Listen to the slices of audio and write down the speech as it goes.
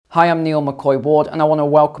Hi, I'm Neil McCoy Ward and I want to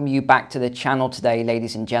welcome you back to the channel today,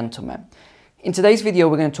 ladies and gentlemen. In today's video,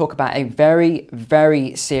 we're going to talk about a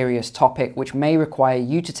very serious topic which may require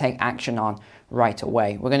you to take action on right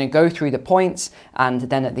away. We're going to go through the points and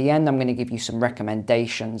then at the end, I'm going to give you some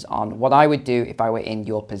recommendations on what I would do if I were in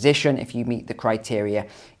your position, if you meet the criteria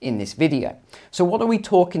in this video. So what are we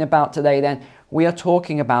talking about today then? We are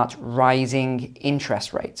talking about rising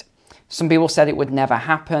interest rates. Some people said it would never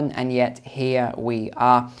happen, and yet here we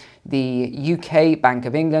are. The UK Bank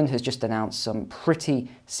of England has just announced some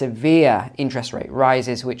pretty severe interest rate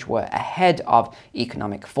rises, which were ahead of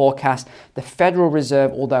economic forecast. The Federal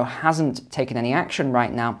Reserve, although hasn't taken any action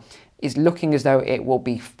right now, is looking as though it will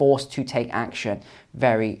be forced to take action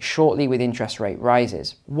very shortly with interest rate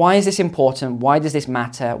rises. Why is this important? Why does this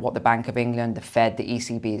matter what the Bank of England, the Fed, the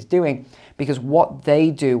ECB is doing? Because what they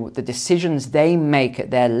do, the decisions they make at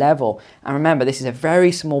their level, and remember, this is a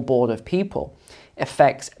very small board of people,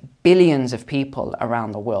 affects billions of people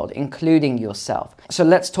around the world, including yourself. So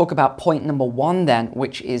let's talk about point number one then,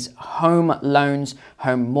 which is home loans,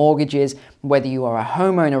 home mortgages. Whether you are a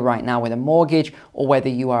homeowner right now with a mortgage or whether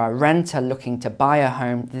you are a renter looking to buy a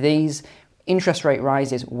home, these interest rate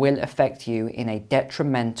rises will affect you in a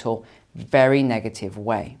detrimental, very negative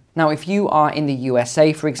way. Now, if you are in the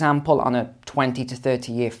USA, for example, on a 20 to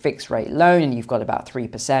 30 year fixed rate loan and you've got about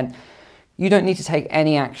 3%, you don't need to take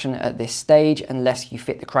any action at this stage unless you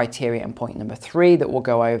fit the criteria in point number 3 that we'll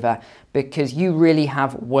go over, because you really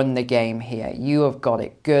have won the game here. You have got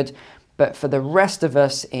it good. But for the rest of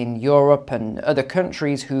us in Europe and other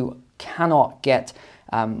countries who cannot get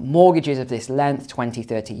mortgages of this length, 20,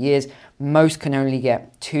 30 years, most can only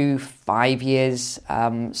get 2, 5 years.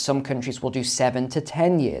 Some countries will do 7 to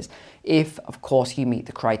 10 years if, of course, you meet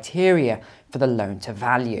the criteria for the loan to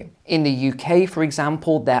value. In the UK, for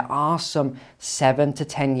example, there are some 7 to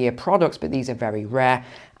 10 year products, but these are very rare,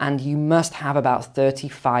 and you must have about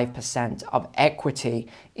 35% of equity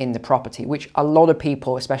in the property, which a lot of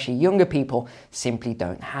people, especially younger people, simply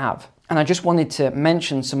don't have. And I just wanted to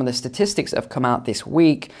mention some of the statistics that have come out this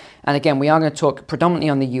week. And again, we are going to talk predominantly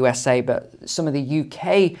on the USA, but some of the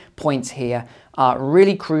UK points here are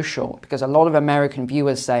really crucial because a lot of American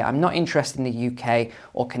viewers say, I'm not interested in the UK,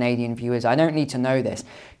 or Canadian viewers, I don't need to know this.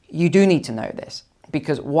 You do need to know this,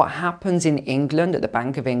 because what happens in England at the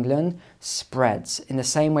Bank of England spreads in the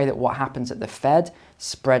same way that what happens at the Fed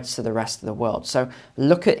spreads to the rest of the world. So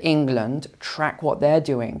look at England, track what they're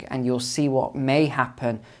doing, and you'll see what may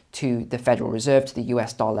happen to the Federal Reserve, to the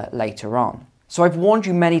US dollar later on. So I've warned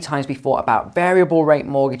you many times before about variable rate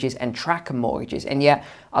mortgages and tracker mortgages, and yet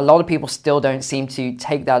a lot of people still don't seem to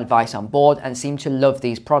take that advice on board and seem to love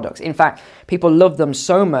these products. In fact, people love them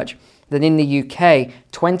so much that in the UK,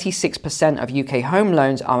 26% of UK home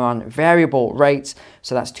loans are on variable rates,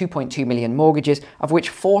 so that's 2.2 million mortgages, of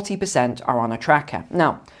which 40% are on a tracker.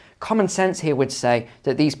 Now, common sense here would say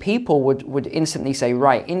that these people would instantly say,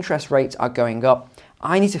 right, interest rates are going up,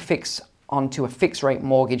 I need to fix onto a fixed rate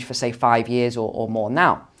mortgage for say 5 years or more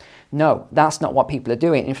now. No, that's not what people are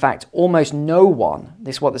doing. In fact, almost no one,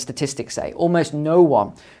 this is what the statistics say, almost no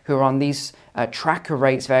one who are on these tracker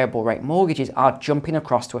rates, variable rate mortgages are jumping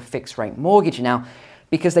across to a fixed rate mortgage now,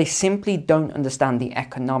 because they simply don't understand the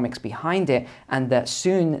economics behind it, and that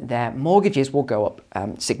soon their mortgages will go up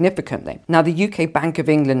significantly. Now, the UK Bank of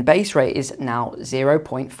England base rate is now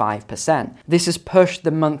 0.5%. This has pushed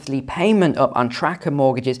the monthly payment up on tracker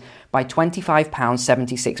mortgages by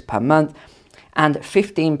 £25.76 per month and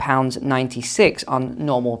 £15.96 on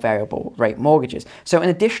normal variable rate mortgages. So an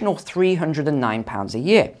additional £309 a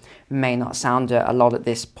year. May not sound a lot at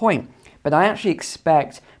this point, but I actually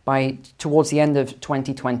expect by towards the end of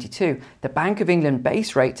 2022, the Bank of England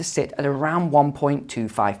base rate to sit at around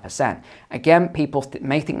 1.25%. Again, people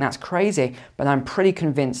may think that's crazy, but I'm pretty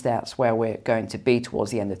convinced that's where we're going to be towards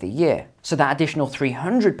the end of the year. So that additional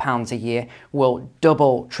 £300 a year will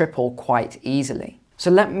double, triple quite easily. So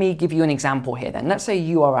let me give you an example here then. Let's say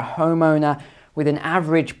you are a homeowner with an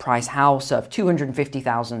average price house of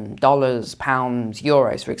 $250,000, pounds,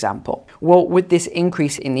 euros, for example. Well, with this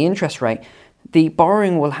increase in the interest rate, the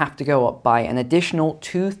borrowing will have to go up by an additional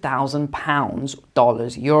 £2,000,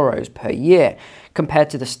 dollars, euros per year compared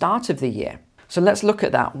to the start of the year. So let's look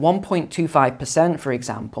at that. 1.25%, for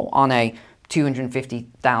example, on a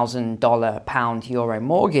 $250,000 pound euro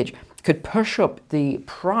mortgage could push up the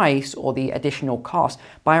price or the additional cost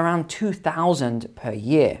by around $2,000 per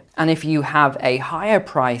year. And if you have a higher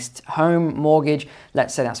priced home mortgage,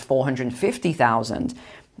 let's say that's $450,000,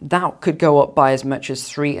 that could go up by as much as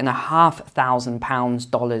 £3,500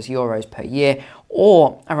 euros per year,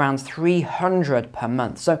 or around 300 per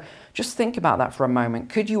month. So just think about that for a moment.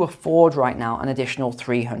 Could you afford right now an additional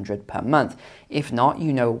 300 per month? If not,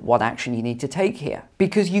 you know what action you need to take here,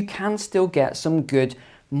 because you can still get some good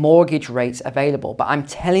mortgage rates available. But I'm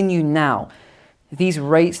telling you now, these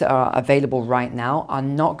rates that are available right now are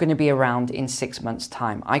not going to be around in 6 months'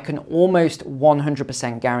 time. I can almost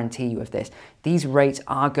 100% guarantee you of this. These rates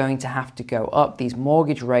are going to have to go up, these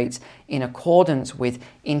mortgage rates, in accordance with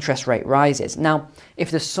interest rate rises. Now,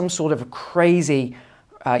 if there's some sort of a crazy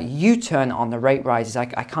U-turn on the rate rises, I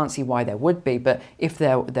can't see why there would be, but if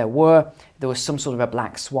there was some sort of a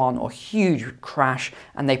black swan or huge crash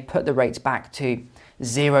and they put the rates back to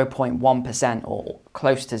 0.1% or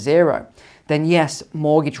close to zero, then yes,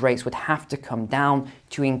 mortgage rates would have to come down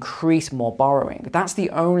to increase more borrowing. That's the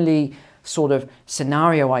only sort of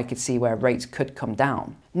scenario I could see where rates could come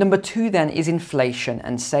down. Number two then is inflation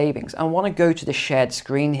and savings. I want to go to the shared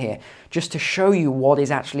screen here just to show you what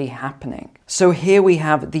is actually happening. So here we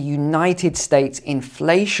have the United States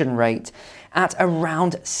inflation rate at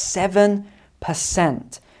around 7%.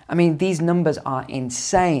 I mean, these numbers are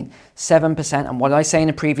insane, 7%. And what I say in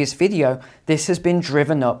a previous video, this has been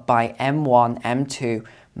driven up by M1, M2,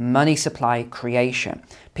 money supply creation.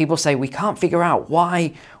 People say we can't figure out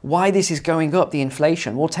why this is going up, the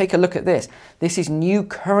inflation. Well, take a look at this. This is new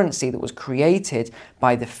currency that was created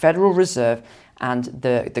by the Federal Reserve and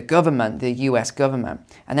the government, the US government.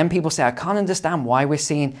 And then people say, I can't understand why we're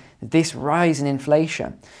seeing this rise in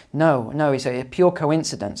inflation. No, it's a pure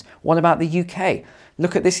coincidence. What about the UK?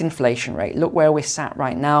 Look at this inflation rate. Look where we're sat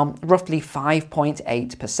right now, roughly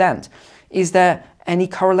 5.8%. Is there any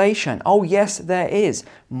correlation? Oh yes, there is.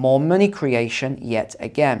 More money creation yet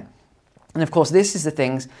again. And of course, this is the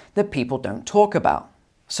things that people don't talk about.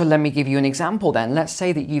 So let me give you an example then. Let's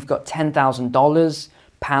say that you've got $10,000,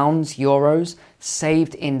 pounds, euros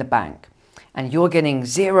saved in the bank, and you're getting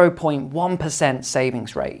 0.1%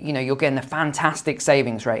 savings rate. You know, you're getting a fantastic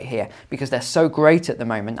savings rate here because they're so great at the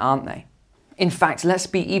moment, aren't they? In fact, let's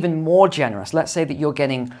be even more generous. Let's say that you're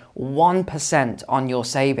getting 1% on your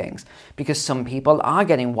savings, because some people are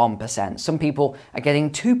getting 1%. Some people are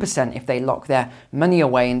getting 2% if they lock their money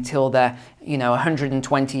away until they're,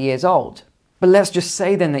 120 years old. But let's just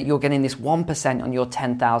say then that you're getting this 1% on your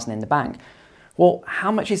 10,000 in the bank. Well,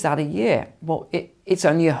 how much is that a year? Well, it's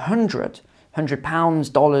only 100 pounds,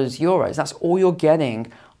 dollars, euros. That's all you're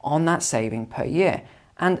getting on that saving per year.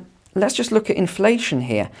 And let's just look at inflation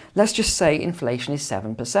here. Let's just say inflation is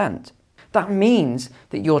 7%. That means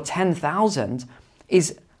that your 10,000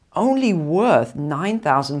 is only worth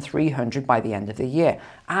 9,300 by the end of the year.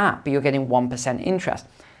 But you're getting 1% interest.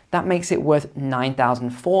 That makes it worth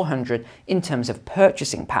 9,400 in terms of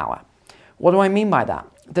purchasing power. What do I mean by that?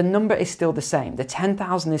 The number is still the same. The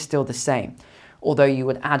 10,000 is still the same, although you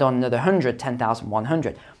would add on another 100,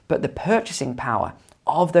 10,100. But the purchasing power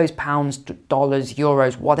of those pounds, dollars,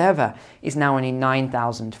 euros, whatever, is now only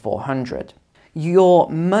 9,400. Your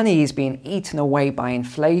money is being eaten away by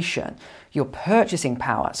inflation. Your purchasing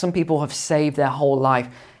power, some people have saved their whole life,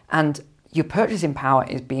 and your purchasing power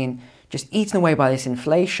is being just eaten away by this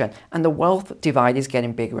inflation, and the wealth divide is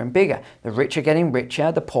getting bigger and bigger. The rich are getting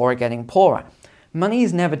richer, the poor are getting poorer. Money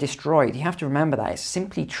is never destroyed. You have to remember that. It's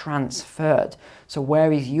simply transferred. So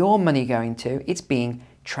where is your money going to? It's being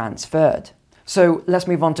transferred. So let's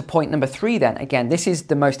move on to point number 3 then. Again, this is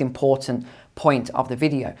the most important point of the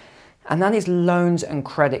video, and that is loans and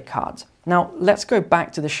credit cards. Now, let's go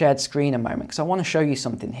back to the shared screen a moment because I want to show you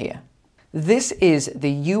something here. This is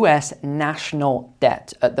the US national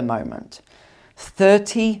debt at the moment.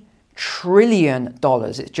 $30 trillion.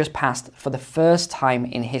 It's just passed for the first time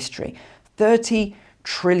in history. $30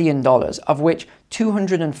 trillion, of which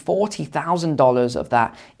 $240,000 of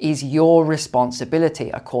that is your responsibility,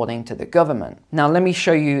 according to the government. Now, let me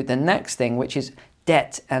show you the next thing, which is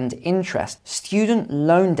debt and interest. Student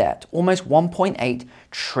loan debt, almost $1.8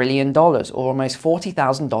 trillion, or almost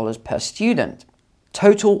 $40,000 per student.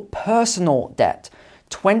 Total personal debt,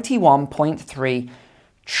 $21.3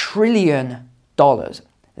 trillion.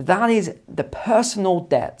 That is the personal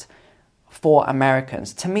debt for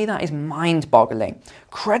Americans. To me, that is mind-boggling.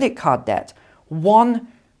 Credit card debt, $1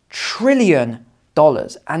 trillion.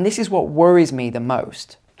 And this is what worries me the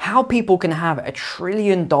most. How people can have $1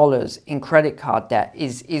 trillion in credit card debt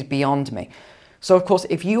is beyond me. So of course,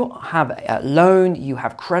 if you have a loan, you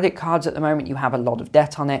have credit cards at the moment, you have a lot of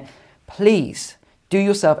debt on it, please do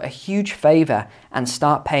yourself a huge favor and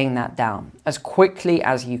start paying that down as quickly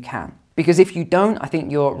as you can. Because if you don't, I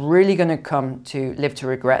think you're really going to come to live to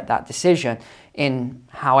regret that decision in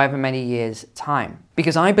however many years' time.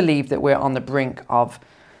 Because I believe that we're on the brink of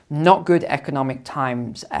not good economic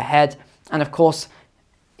times ahead. And of course,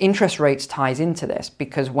 interest rates ties into this,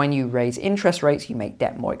 because when you raise interest rates, you make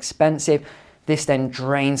debt more expensive. This then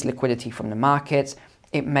drains liquidity from the markets.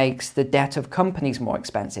 It makes the debt of companies more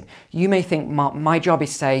expensive. You may think, my job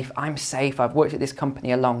is safe, I'm safe, I've worked at this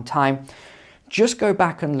company a long time. Just go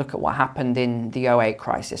back and look at what happened in the 2008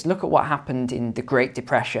 crisis. Look at what happened in the Great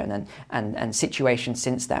Depression and situations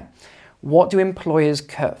since then. What do employers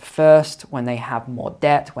cut first when they have more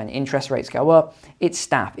debt, when interest rates go up? It's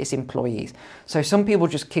staff, it's employees. So some people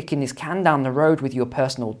just kicking this can down the road with your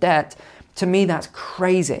personal debt. To me, that's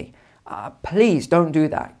crazy. Please don't do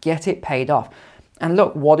that. Get it paid off. And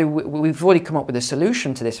look, we've already come up with a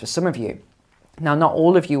solution to this for some of you. Now, not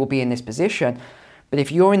all of you will be in this position, but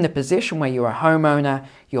if you're in the position where you're a homeowner,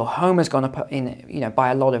 your home has gone up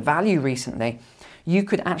by a lot of value recently, you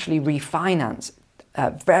could actually refinance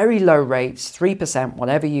at very low rates, 3%,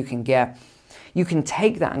 whatever you can get. You can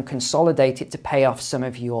take that and consolidate it to pay off some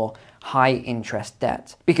of your high interest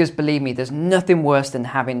debt. Because believe me, there's nothing worse than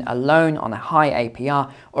having a loan on a high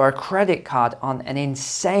APR or a credit card on an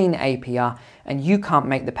insane APR and you can't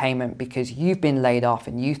make the payment because you've been laid off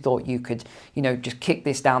and you thought you could, just kick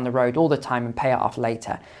this down the road all the time and pay it off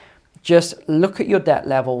later. Just look at your debt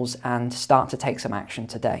levels and start to take some action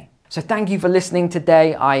today. So thank you for listening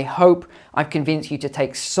today. I hope I've convinced you to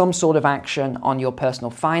take some sort of action on your personal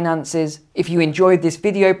finances. If you enjoyed this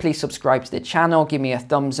video, please subscribe to the channel, give me a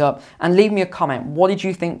thumbs up, and leave me a comment. What did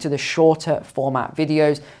you think to the shorter format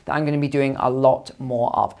videos that I'm going to be doing a lot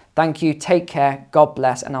more of? Thank you, take care, God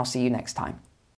bless, and I'll see you next time.